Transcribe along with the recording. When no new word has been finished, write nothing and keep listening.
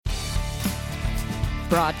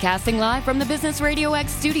Broadcasting live from the Business Radio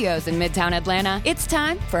X studios in Midtown Atlanta, it's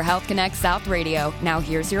time for Health Connect South Radio. Now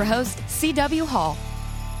here's your host, C.W. Hall.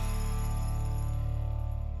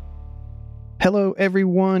 Hello,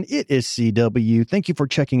 everyone. It is CW. Thank you for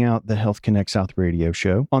checking out the Health Connect South radio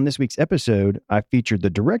show. On this week's episode, I featured the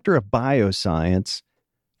Director of Bioscience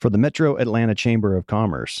for the Metro Atlanta Chamber of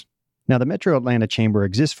Commerce. Now, the Metro Atlanta Chamber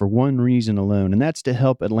exists for one reason alone, and that's to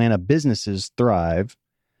help Atlanta businesses thrive.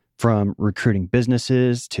 From recruiting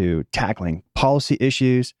businesses to tackling policy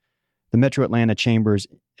issues, the Metro Atlanta Chamber's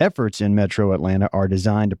efforts in Metro Atlanta are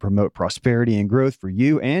designed to promote prosperity and growth for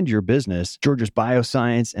you and your business. Georgia's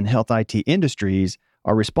bioscience and health IT industries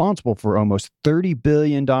are responsible for almost $30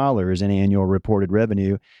 billion in annual reported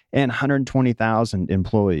revenue and 120,000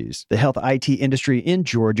 employees. The health IT industry in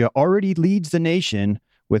Georgia already leads the nation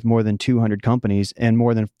with more than 200 companies and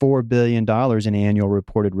more than $4 billion in annual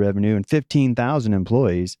reported revenue and 15,000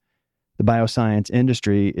 employees. The bioscience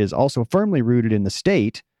industry is also firmly rooted in the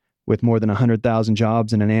state, with more than 100,000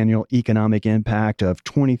 jobs and an annual economic impact of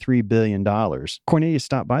 $23 billion. Cornelius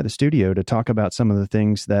stopped by the studio to talk about some of the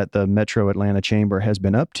things that the Metro Atlanta Chamber has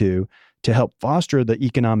been up to help foster the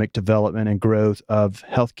economic development and growth of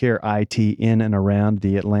healthcare IT in and around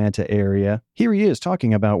the Atlanta area. Here he is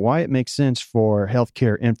talking about why it makes sense for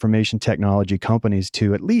healthcare information technology companies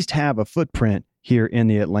to at least have a footprint here in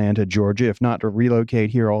the Atlanta, Georgia, if not to relocate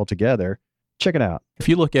here altogether. Check it out. If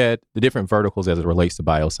you look at the different verticals as it relates to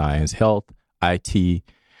bioscience, health, IT,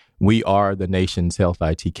 we are the nation's health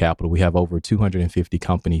IT capital. We have over 250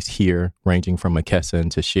 companies here, ranging from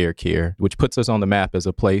McKesson to Sharecare, which puts us on the map as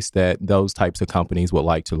a place that those types of companies would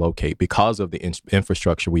like to locate because of the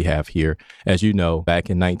infrastructure we have here. As you know,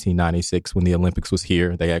 back in 1996, when the Olympics was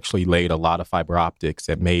here, they actually laid a lot of fiber optics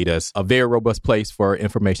that made us a very robust place for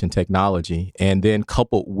information technology. And then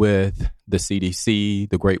coupled with the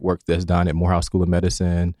CDC, the great work that's done at Morehouse School of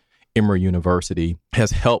Medicine, Emory University,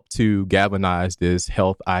 has helped to galvanize this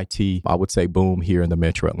health IT, I would say, boom here in the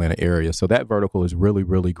Metro Atlanta area. So that vertical is really,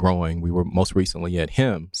 really growing. We were most recently at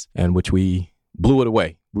HIMSS, in which we blew it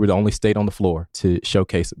away. We were the only state on the floor to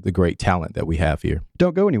showcase the great talent that we have here.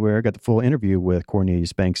 Don't go anywhere. I got the full interview with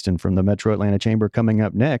Cornelius Bankston from the Metro Atlanta Chamber coming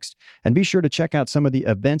up next. And be sure to check out some of the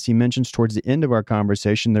events he mentions towards the end of our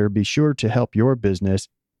conversation. They'll be sure to help your business.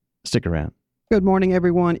 Stick around. Good morning,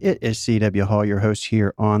 everyone. It is C.W. Hall, your host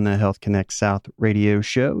here on the Health Connect South radio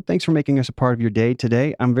show. Thanks for making us a part of your day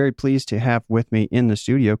today. I'm very pleased to have with me in the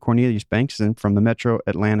studio Cornelius Bankston from the Metro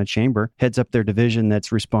Atlanta Chamber, heads up their division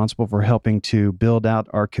that's responsible for helping to build out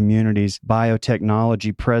our community's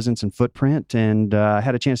biotechnology presence and footprint. And I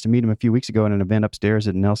had a chance to meet him a few weeks ago at an event upstairs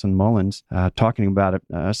at Nelson Mullins, talking about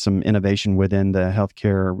some innovation within the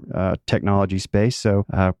healthcare technology space. So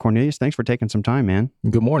Cornelius, thanks for taking some time, man.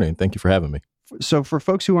 Good morning. Thank you for having me. So for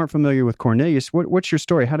folks who aren't familiar with Cornelius, what's your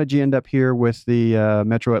story? How did you end up here with the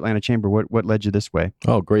Metro Atlanta Chamber? What led you this way?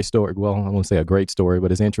 Oh, great story. Well, I won't say a great story,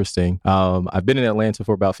 but it's interesting. I've been in Atlanta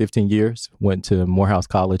for about 15 years, went to Morehouse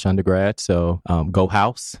College undergrad, so go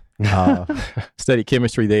House. Studied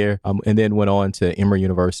chemistry there, and then went on to Emory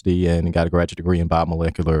University and got a graduate degree in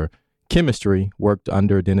biomolecular chemistry, worked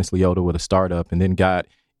under Dennis Leota with a startup, and then got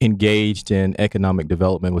engaged in economic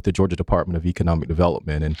development with the Georgia Department of Economic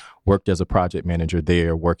Development and worked as a project manager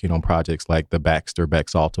there, working on projects like the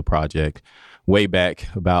Baxter-Bexalta project way back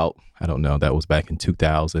about, that was back in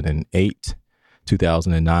 2008,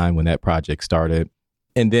 2009 when that project started.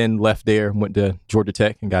 And then left there, went to Georgia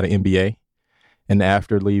Tech and got an MBA. And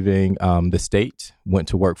after leaving the state, went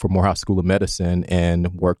to work for Morehouse School of Medicine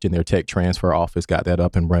and worked in their tech transfer office, got that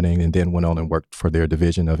up and running, and then went on and worked for their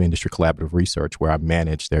division of industry collaborative research, where I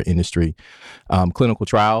managed their industry clinical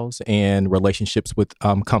trials and relationships with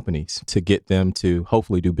companies to get them to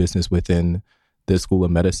hopefully do business within the School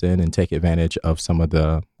of Medicine and take advantage of some of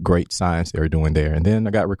the great science they're doing there. And then I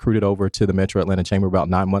got recruited over to the Metro Atlanta Chamber about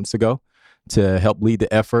 9 months ago to help lead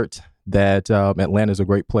the effort that Atlanta is a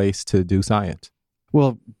great place to do science.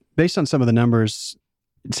 Well, based on some of the numbers,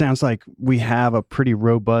 it sounds like we have a pretty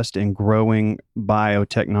robust and growing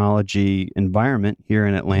biotechnology environment here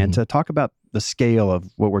in Atlanta. Mm-hmm. Talk about the scale of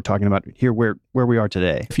what we're talking about here, where we are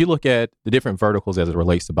today. If you look at the different verticals as it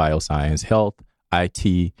relates to bioscience, health,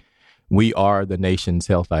 IT, we are the nation's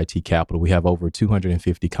health IT capital. We have over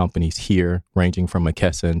 250 companies here, ranging from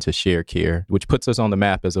McKesson to Sharecare, which puts us on the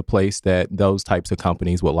map as a place that those types of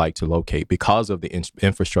companies would like to locate because of the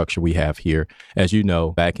infrastructure we have here. As you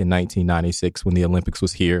know, back in 1996, when the Olympics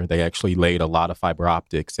was here, they actually laid a lot of fiber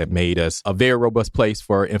optics that made us a very robust place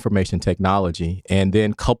for information technology. And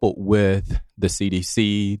then coupled with the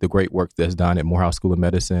CDC, the great work that's done at Morehouse School of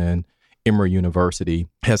Medicine, Emory University,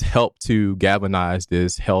 has helped to galvanize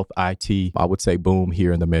this health IT, I would say, boom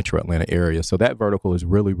here in the metro Atlanta area. So that vertical is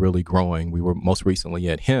really, really growing. We were most recently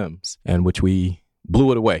at HIMSS, in which we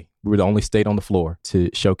blew it away. We were the only state on the floor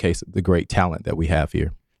to showcase the great talent that we have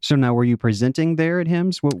here. So now, were you presenting there at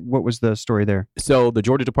HIMSS? What was the story there? So the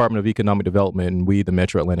Georgia Department of Economic Development and we, the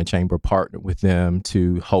Metro Atlanta Chamber, partnered with them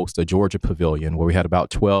to host a Georgia Pavilion where we had about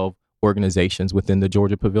 12 organizations within the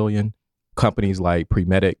Georgia Pavilion. Companies like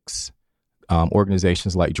Premedics,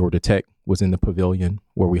 organizations like Georgia Tech was in the pavilion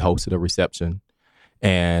where we hosted a reception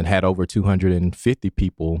and had over 250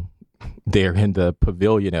 people there in the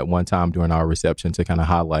pavilion at one time during our reception to kind of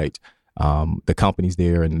highlight the companies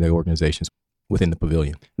there and the organizations within the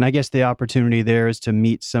pavilion. And I guess the opportunity there is to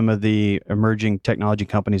meet some of the emerging technology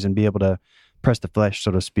companies and be able to press the flesh,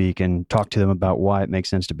 so to speak, and talk to them about why it makes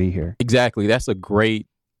sense to be here. Exactly. That's a great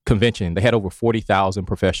convention. They had over 40,000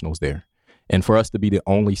 professionals there. And for us to be the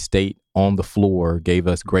only state on the floor gave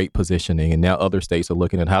us great positioning. And now other states are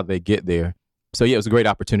looking at how they get there. So, yeah, it was a great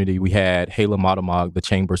opportunity. We had Hala Matamag, the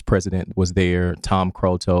Chamber's president, was there. Tom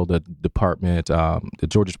Croto, the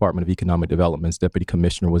Georgia Department of Economic Development's deputy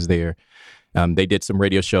commissioner, was there. They did some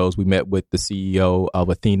radio shows. We met with the CEO of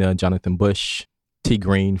Athena, Jonathan Bush, T.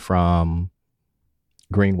 Green from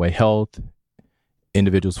Greenway Health,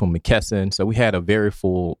 individuals from McKesson. So we had a very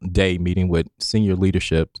full day meeting with senior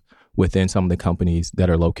leadership within some of the companies that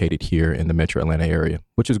are located here in the Metro Atlanta area,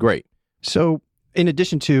 which is great. So in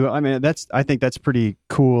addition to, I think that's pretty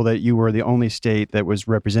cool that you were the only state that was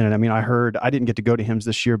represented. I mean, I didn't get to go to HIMSS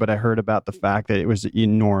this year, but I heard about the fact that it was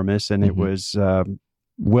enormous and it was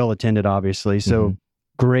well attended, obviously. So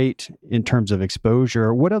great in terms of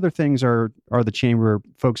exposure. What other things are the Chamber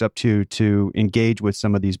folks up to engage with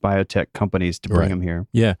some of these biotech companies to bring them here?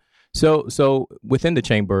 Yeah. So within the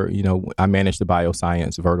Chamber, I manage the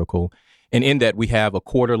bioscience vertical. And in that, we have a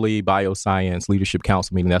quarterly bioscience leadership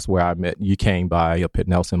council meeting. That's where I met. You came by up at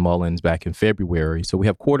Nelson Mullins back in February. So we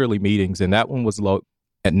have quarterly meetings. And that one was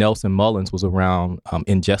at Nelson Mullins was around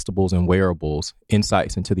ingestibles and wearables,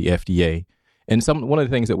 insights into the FDA. And one of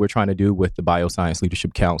the things that we're trying to do with the Bioscience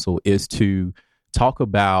Leadership Council is to talk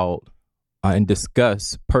about and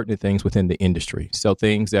discuss pertinent things within the industry. So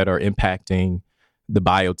things that are impacting the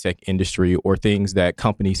biotech industry or things that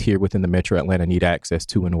companies here within the Metro Atlanta need access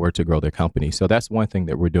to in order to grow their company. So that's one thing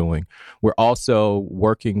that we're doing. We're also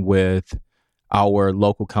working with our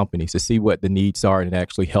local companies to see what the needs are and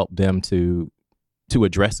actually help them to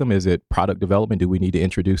address them. Is it product development? Do we need to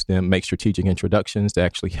introduce them, make strategic introductions to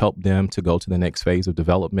actually help them to go to the next phase of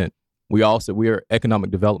development? We are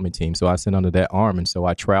economic development team. So I sit under that arm. And so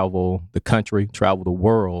I travel the country, travel the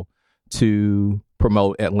world to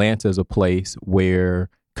promote Atlanta as a place where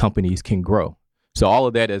companies can grow. So all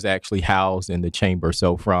of that is actually housed in the Chamber.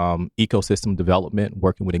 So from ecosystem development,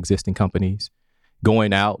 working with existing companies,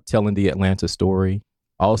 going out, telling the Atlanta story,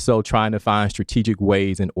 also trying to find strategic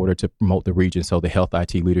ways in order to promote the region. So the Health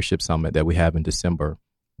IT Leadership Summit that we have in December,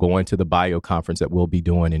 going to the Bio Conference that we'll be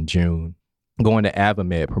doing in June, going to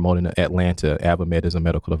AdvaMed, promoting Atlanta. AdvaMed is a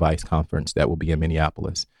medical device conference that will be in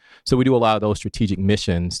Minneapolis. So we do a lot of those strategic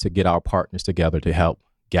missions to get our partners together to help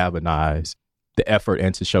galvanize the effort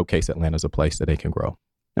and to showcase Atlanta as a place that they can grow.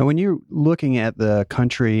 Now, when you're looking at the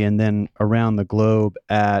country and then around the globe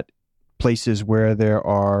at places where there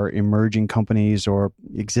are emerging companies or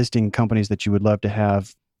existing companies that you would love to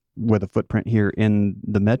have with a footprint here in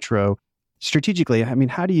the metro, strategically, I mean,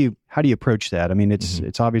 how do you approach that? I mean,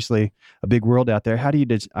 it's obviously a big world out there. How do you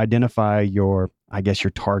identify your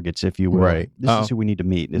targets, if you will? Right. This is who we need to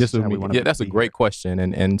meet. This is how we want to. Yeah, that's a great question.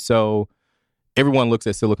 And so everyone looks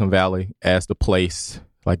at Silicon Valley as the place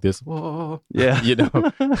like this. Whoa, yeah.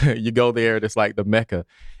 You go there, it's like the Mecca.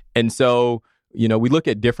 And so, we look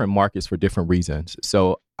at different markets for different reasons.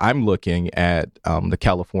 So I'm looking at the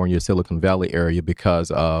California Silicon Valley area because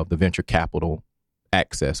of the venture capital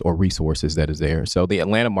access or resources that is there. So the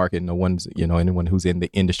Atlanta market, anyone who's in the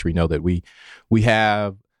industry know that we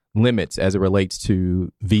have limits as it relates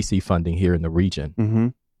to VC funding here in the region. Mm-hmm.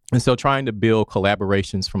 And so trying to build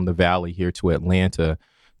collaborations from the Valley here to Atlanta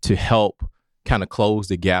to help kind of close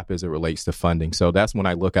the gap as it relates to funding. So that's when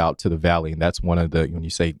I look out to the Valley. And that's one of when you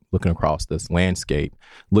say looking across this landscape,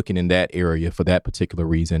 looking in that area for that particular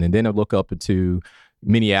reason. And then I look up into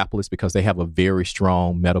Minneapolis because they have a very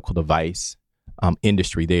strong medical device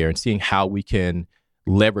industry there, and seeing how we can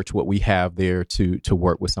leverage what we have there to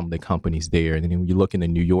work with some of the companies there. And then when you look in the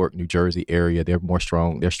New York, New Jersey area, they're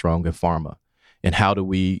strong in pharma. And how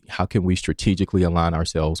can we strategically align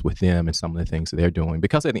ourselves with them and some of the things that they're doing?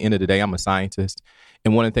 Because at the end of the day, I'm a scientist.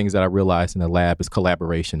 And one of the things that I realized in the lab is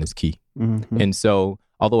collaboration is key. Mm-hmm. And so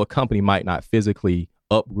although a company might not physically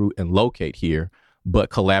uproot and locate here,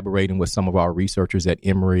 but collaborating with some of our researchers at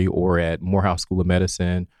Emory or at Morehouse School of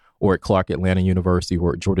Medicine or at Clark Atlanta University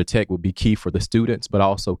or at Georgia Tech would be key for the students, but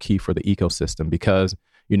also key for the ecosystem, because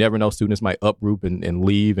you never know, students might uproot and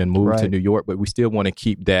leave and move to New York, but we still want to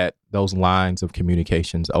keep those lines of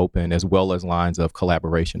communications open as well as lines of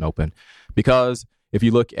collaboration open. Because if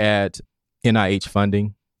you look at NIH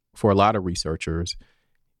funding for a lot of researchers,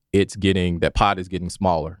 that pot is getting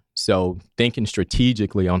smaller. So thinking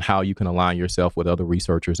strategically on how you can align yourself with other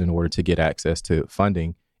researchers in order to get access to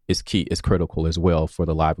funding is key, is critical as well for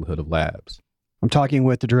the livelihood of labs. I'm talking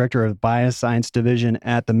with the director of Bioscience Division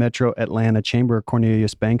at the Metro Atlanta Chamber,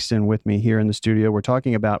 Cornelius Bankston, with me here in the studio. We're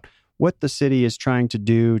talking about what the city is trying to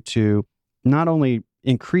do to not only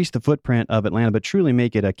increase the footprint of Atlanta, but truly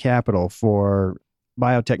make it a capital for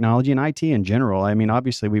biotechnology and IT in general. I mean,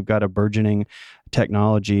 obviously, we've got a burgeoning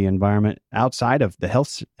technology environment outside of the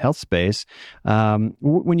health space.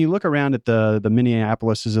 When you look around at the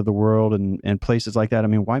Minneapolises of the world and places like that, I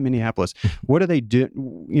mean, why Minneapolis? What do they do?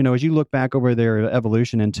 You know, as you look back over their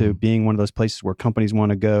evolution into being one of those places where companies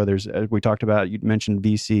want to go, we talked about, you mentioned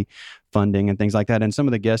VC funding and things like that. And some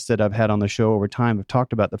of the guests that I've had on the show over time have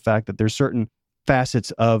talked about the fact that there's certain facets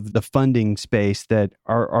of the funding space that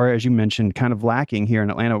are, as you mentioned, kind of lacking here in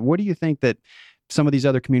Atlanta. What do you think that some of these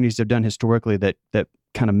other communities have done historically that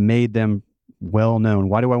kind of made them well known?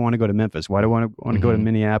 Why do I want to go to Memphis? Why do I want to go to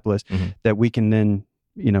Minneapolis? That we can then,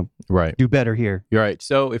 do better here. You're right.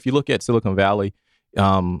 So if you look at Silicon Valley,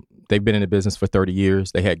 they've been in the business for 30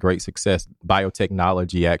 years. They had great success.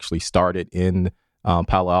 Biotechnology actually started in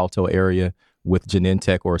Palo Alto area with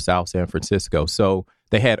Genentech or South San Francisco. So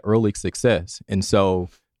they had early success. And so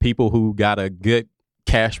people who got a good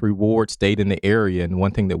cash reward stayed in the area. And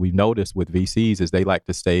one thing that we've noticed with VCs is they like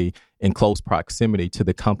to stay in close proximity to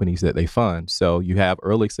the companies that they fund. So you have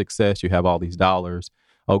early success, you have all these dollars.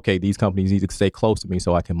 Okay, these companies need to stay close to me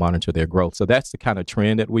so I can monitor their growth. So that's the kind of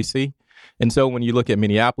trend that we see. And so when you look at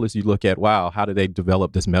Minneapolis, you look at, wow, how did they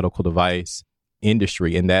develop this medical device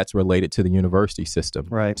industry? And that's related to the university system.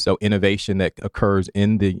 Right. So innovation that occurs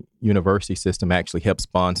in the university system actually helps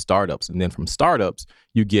spawn startups. And then from startups,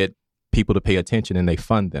 you get people to pay attention and they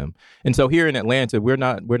fund them. And so here in Atlanta, we're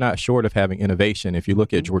not short of having innovation. If you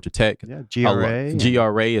look at Georgia Tech,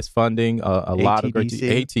 GRA is funding a lot of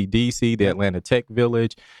ATDC, the Atlanta Tech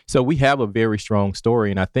Village. So we have a very strong story.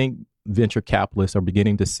 And I think venture capitalists are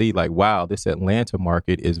beginning to see like, wow, this Atlanta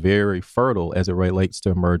market is very fertile as it relates to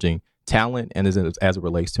emerging talent and as it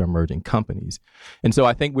relates to emerging companies. And so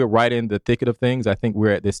I think we're right in the thicket of things. I think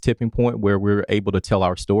we're at this tipping point where we're able to tell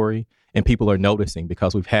our story and people are noticing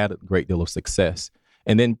because we've had a great deal of success.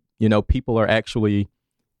 And then, people are actually,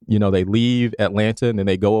 they leave Atlanta and then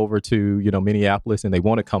they go over to, Minneapolis and they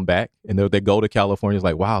want to come back. And they go to California. It's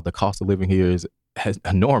like, wow, the cost of living here is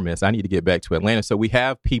enormous. I need to get back to Atlanta. So we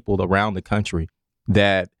have people around the country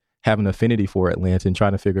that have an affinity for Atlanta and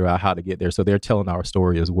trying to figure out how to get there. So they're telling our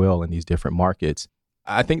story as well in these different markets.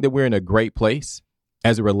 I think that we're in a great place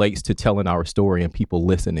as it relates to telling our story and people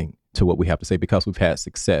listening to what we have to say because we've had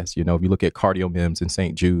success. If you look at CardioMEMS and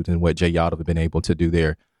St. Jude's and what Jay Yadav have been able to do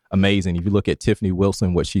there, amazing. If you look at Tiffany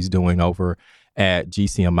Wilson, what she's doing over at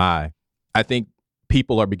GCMI, I think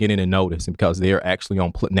people are beginning to notice because they're actually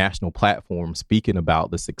on national platforms speaking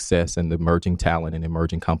about the success and the emerging talent and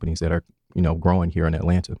emerging companies that are, growing here in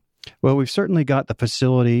Atlanta. Well, we've certainly got the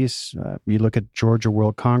facilities. You look at Georgia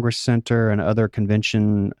World Congress Center and other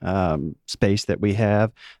convention space that we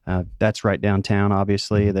have. That's right downtown,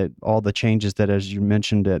 obviously. That all the changes that, as you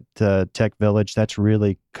mentioned, at Tech Village, that's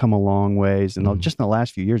really come a long ways. And just in the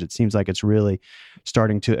last few years, it seems like it's really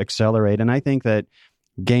starting to accelerate. And I think that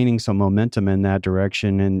gaining some momentum in that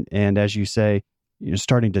direction, and as you say,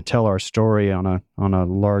 starting to tell our story on a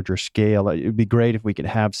larger scale. It'd be great if we could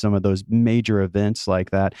have some of those major events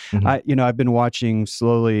like that. I've been watching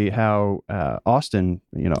slowly how Austin,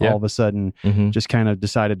 all of a sudden just kind of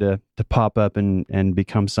decided to pop up and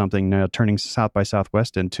become something, turning South by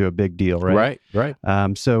Southwest into a big deal, right? Right.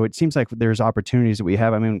 So it seems like there's opportunities that we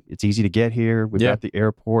have. I mean, it's easy to get here. We've got the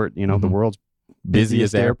airport, the world's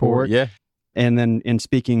busiest airport. Yeah. And then in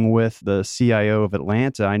speaking with the CIO of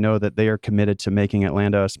Atlanta, I know that they are committed to making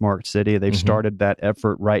Atlanta a smart city. They've started that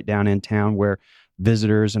effort right down in town where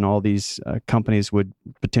visitors and all these companies would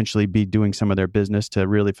potentially be doing some of their business to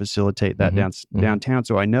really facilitate that downtown.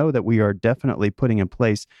 So I know that we are definitely putting in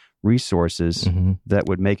place resources that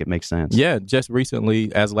would make it make sense. Yeah, just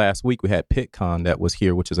recently, as last week, we had PittCon that was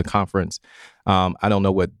here, which is a conference. I don't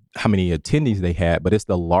know how many attendees they had, but it's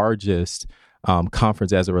the largest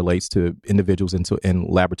conference as it relates to individuals in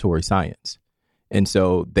laboratory science. And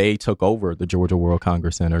so they took over the Georgia World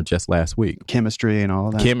Congress Center just last week. Chemistry and all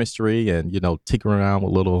of that. Chemistry and, tinkering around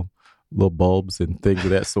with little bulbs and things of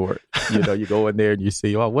that sort. You go in there and you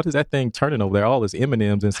see, what is that thing turning over there? All this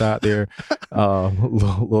M&Ms inside there,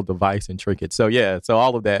 little device and trinkets. So so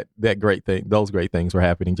all of those great things were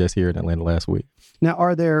happening just here in Atlanta last week. Now,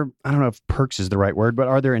 are there, I don't know if perks is the right word, but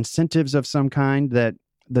are there incentives of some kind that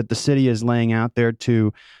the city is laying out there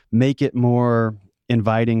to make it more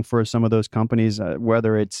inviting for some of those companies,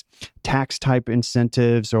 whether it's tax type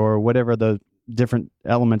incentives or whatever the different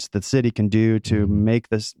elements the city can do to make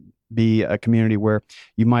this be a community where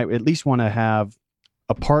you might at least want to have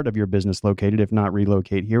a part of your business located, if not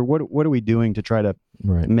relocate here? What are we doing to try to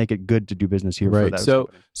make it good to do business here? Right. For that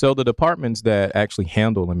so the departments that actually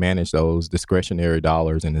handle and manage those discretionary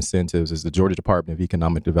dollars and incentives is the Georgia Department of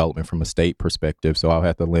Economic Development from a state perspective. So I'll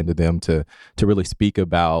have to lend to them to really speak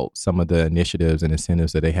about some of the initiatives and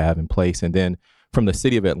incentives that they have in place. And then from the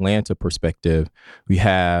City of Atlanta perspective, we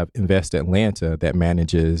have Invest Atlanta that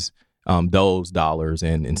manages those dollars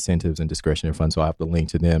and incentives and discretionary funds. So I have to link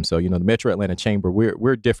to them. So, the Metro Atlanta Chamber,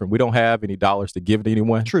 we're different. We don't have any dollars to give to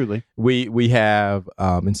anyone. Truly. We have,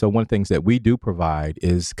 and so one of the things that we do provide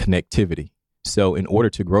is connectivity. So in order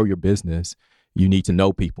to grow your business, you need to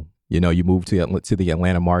know people. You move to the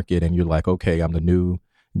Atlanta market and you're like, okay, I'm the new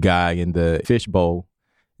guy in the fishbowl.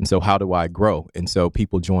 And so how do I grow? And so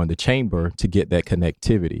people join the chamber to get that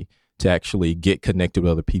connectivity, to actually get connected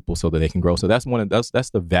with other people so that they can grow. So that's that's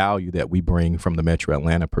the value that we bring from the Metro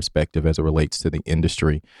Atlanta perspective as it relates to the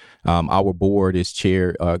industry. Our board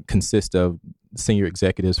consists of senior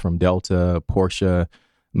executives from Delta, Porsche,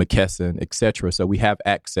 McKesson, et cetera. So we have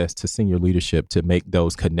access to senior leadership to make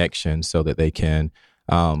those connections so that they can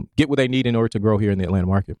get what they need in order to grow here in the Atlanta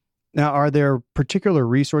market. Now, are there particular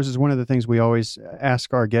resources? One of the things we always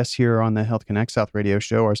ask our guests here on the Health Connect South radio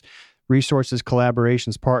show is resources,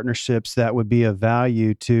 collaborations, partnerships that would be of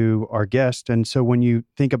value to our guest. And so when you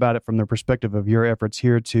think about it from the perspective of your efforts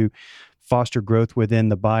here to foster growth within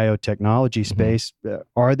the biotechnology space,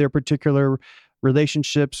 are there particular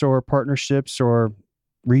relationships or partnerships or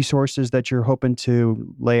resources that you're hoping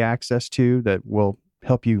to lay access to that will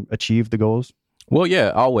help you achieve the goals? Well, yeah,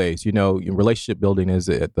 always. Relationship building is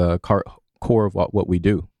at the core of what we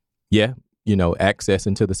do. Yeah. Access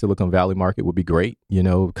into the Silicon Valley market would be great.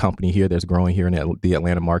 Company here that's growing here in the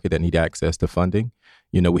Atlanta market that need access to funding.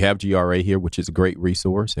 We have GRA here, which is a great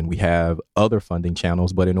resource, and we have other funding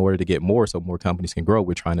channels. But in order to get more so more companies can grow,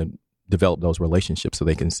 we're trying to develop those relationships so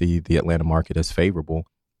they can see the Atlanta market as favorable.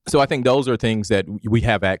 So I think those are things that we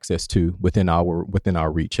have access to within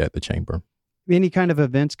our reach at the chamber. Any kind of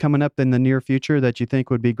events coming up in the near future that you think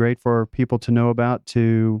would be great for people to know about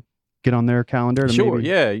to get on their calendar? Sure,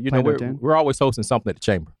 yeah. We're always hosting something at the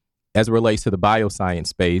chamber. As it relates to the bioscience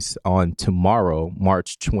space, on tomorrow,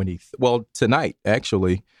 March 20th, tonight,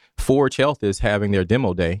 actually, Forge Health is having their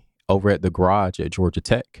demo day over at the garage at Georgia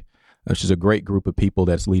Tech, which is a great group of people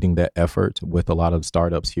that's leading that effort with a lot of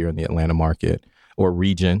startups here in the Atlanta market or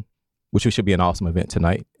region, which should be an awesome event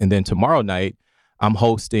tonight. And then tomorrow night, I'm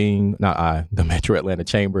hosting, the Metro Atlanta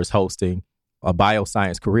Chamber is hosting a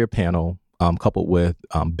bioscience career panel coupled with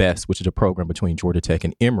BEST, which is a program between Georgia Tech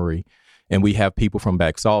and Emory. And we have people from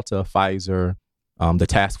Baxalta, Pfizer, the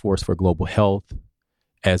Task Force for Global Health,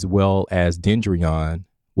 as well as Dendreon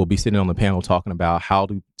will be sitting on the panel talking about how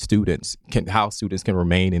students can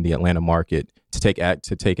remain in the Atlanta market to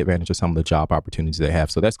take advantage of some of the job opportunities they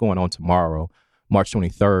have. So that's going on tomorrow, March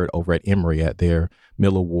 23rd, over at Emory at their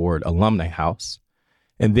Miller Ward Alumni House.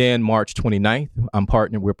 And then March 29th,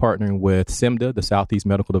 we're partnering with SIMDA, the Southeast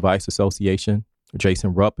Medical Device Association,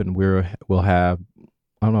 Jason Rupp, and we'll have,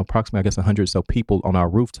 approximately, 100 or so people on our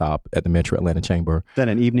rooftop at the Metro Atlanta Chamber. Is that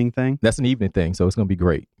an evening thing? That's an evening thing, so it's going to be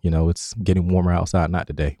great. It's getting warmer outside, not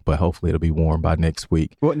today, but hopefully it'll be warm by next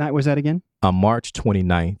week. What night was that again? March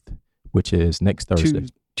 29th, which is next Thursday.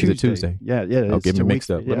 Is it Tuesday? Yeah. Oh, get me mixed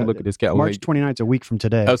up. Let me look at this calendar. March 29th is a week from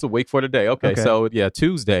today. Oh, it's a week for today. Okay. So,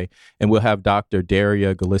 Tuesday. And we'll have Dr.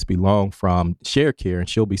 Daria Gillespie Long from ShareCare, and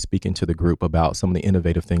she'll be speaking to the group about some of the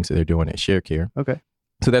innovative things that they're doing at ShareCare. Okay.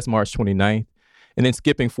 So that's March 29th. And then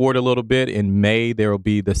skipping forward a little bit, in May, there will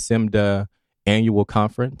be the SIMDA annual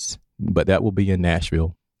conference, but that will be in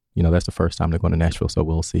Nashville. That's the first time they're going to Nashville, so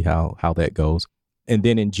we'll see how that goes. And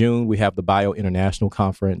then in June, we have the Bio International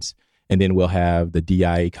Conference. And then we'll have the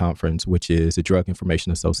DIA conference, which is the Drug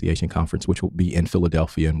Information Association conference, which will be in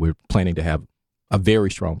Philadelphia. And we're planning to have a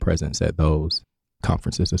very strong presence at those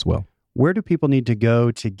conferences as well. Where do people need to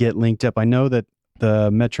go to get linked up? I know that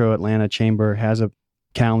the Metro Atlanta Chamber has a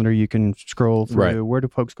calendar you can scroll through. Right. Where do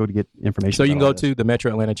folks go to get information? So you can go to the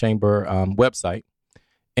Metro Atlanta Chamber website,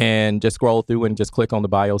 and just scroll through and just click on the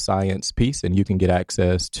bioscience piece, and you can get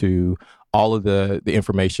access to all of the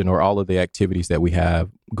information or all of the activities that we have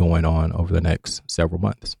going on over the next several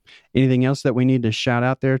months. Anything else that we need to shout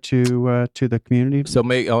out there to the community? So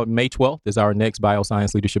May 12th is our next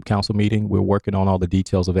Bioscience Leadership Council meeting. We're working on all the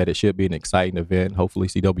details of that. It should be an exciting event. Hopefully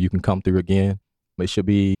CW can come through again. It should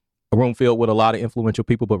be a room filled with a lot of influential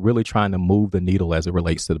people, but really trying to move the needle as it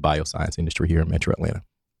relates to the bioscience industry here in Metro Atlanta.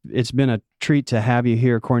 It's been a treat to have you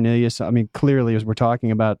here, Cornelius. I mean, clearly, as we're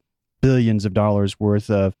talking about billions of dollars worth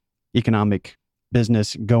of economic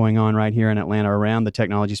business going on right here in Atlanta around the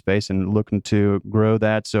technology space and looking to grow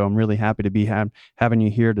that. So I'm really happy to be having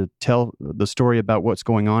you here to tell the story about what's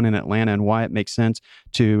going on in Atlanta and why it makes sense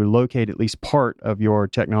to locate at least part of your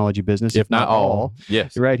technology business, if not all.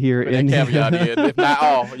 Yes. Right here in if not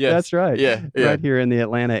all. Yes. That's right. Yeah. Right here in the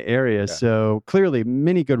Atlanta area. Yeah. So clearly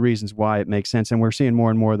many good reasons why it makes sense. And we're seeing more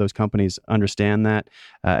and more of those companies understand that.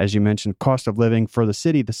 As you mentioned, cost of living for the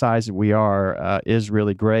city, the size that we are, is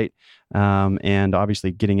really great. And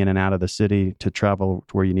obviously getting in and out of the city to travel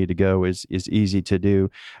to where you need to go is easy to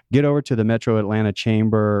do. Get over to the Metro Atlanta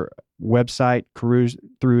Chamber website, cruise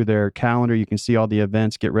through their calendar. You can see all the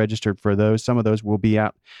events, get registered for those. Some of those will be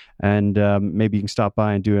out, and maybe you can stop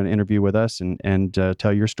by and do an interview with us and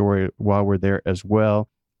tell your story while we're there as well.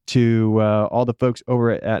 To all the folks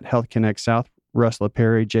over at Health Connect South, Russ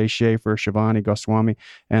LaPerry, Jay Schaefer, Shivani Goswami,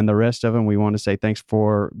 and the rest of them, we want to say thanks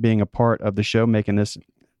for being a part of the show, making this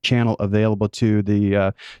channel available to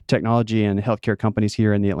the technology and healthcare companies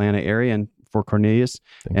here in the Atlanta area, and for Cornelius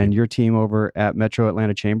and your team over at Metro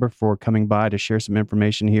Atlanta Chamber for coming by to share some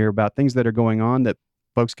information here about things that are going on that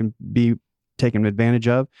folks can be taken advantage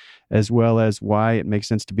of, as well as why it makes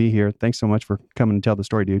sense to be here. Thanks so much for coming and tell the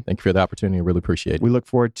story, dude. Thank you for the opportunity. I really appreciate it. We look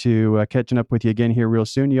forward to catching up with you again here real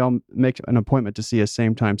soon. Y'all make an appointment to see us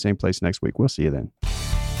same time, same place next week. We'll see you then.